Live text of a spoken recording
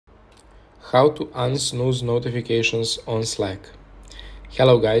How to unsnooze notifications on Slack.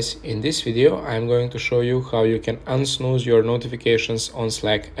 Hello guys, in this video I'm going to show you how you can unsnooze your notifications on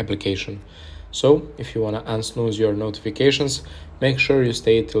Slack application. So if you want to unsnooze your notifications, make sure you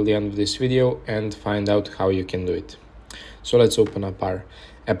stay till the end of this video and find out how you can do it. So let's open up our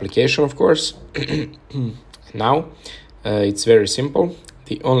application, of course. Now it's very simple.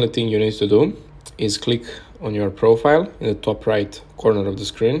 The only thing you need to do is click on your profile in the top right corner of the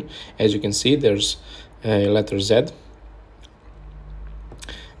screen. As you can see, there's a letter Z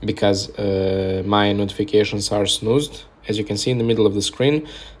because my notifications are snoozed. As you can see in the middle of the screen,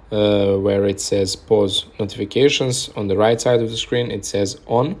 where it says pause notifications, on the right side of the screen it says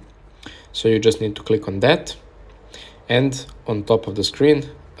on. So you just need to click on that, and on top of the screen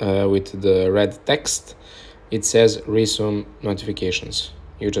with the red text it says resume notifications.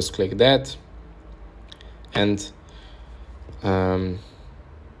 You just click that, and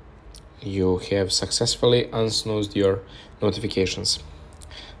you have successfully unsnoozed your notifications.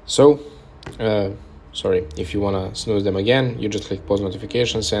 So sorry, if you want to snooze them again, you just click pause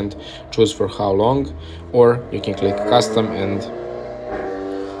notifications and choose for how long, or you can click custom and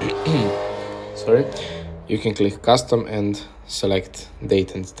sorry, you can click custom and select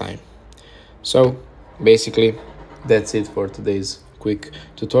date and time. So basically that's it for today's quick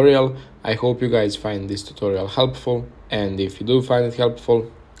tutorial. I hope you guys find this tutorial helpful, and if you do find it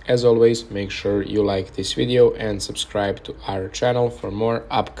helpful, as always, make sure you like this video and subscribe to our channel for more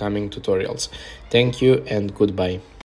upcoming tutorials. Thank you and goodbye.